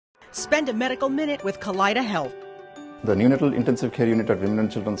Spend a medical minute with Kaleida Health. The Neonatal Intensive Care Unit at Women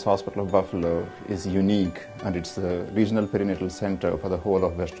and Children's Hospital of Buffalo is unique, and it's the regional perinatal center for the whole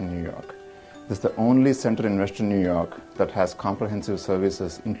of Western New York. This is the only center in Western New York that has comprehensive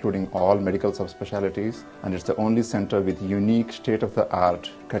services including all medical subspecialties, and it's the only center with unique state-of-the-art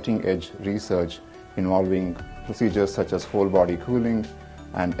cutting-edge research involving procedures such as whole-body cooling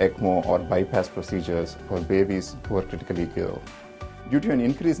and ECMO or bypass procedures for babies who are critically ill. Due to an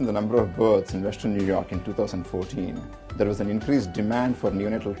increase in the number of births in Western New York in 2014, there was an increased demand for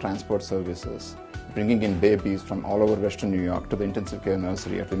neonatal transport services, bringing in babies from all over Western New York to the intensive care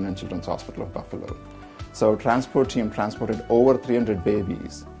nursery at Women and Children's Hospital of Buffalo. So our transport team transported over 300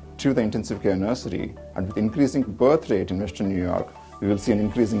 babies to the intensive care nursery, and with increasing birth rate in Western New York, we will see an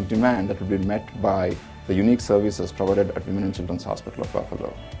increasing demand that will be met by the unique services provided at Women and Children's Hospital of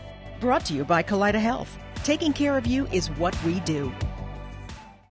Buffalo. Brought to you by Kaleida Health. Taking care of you is what we do.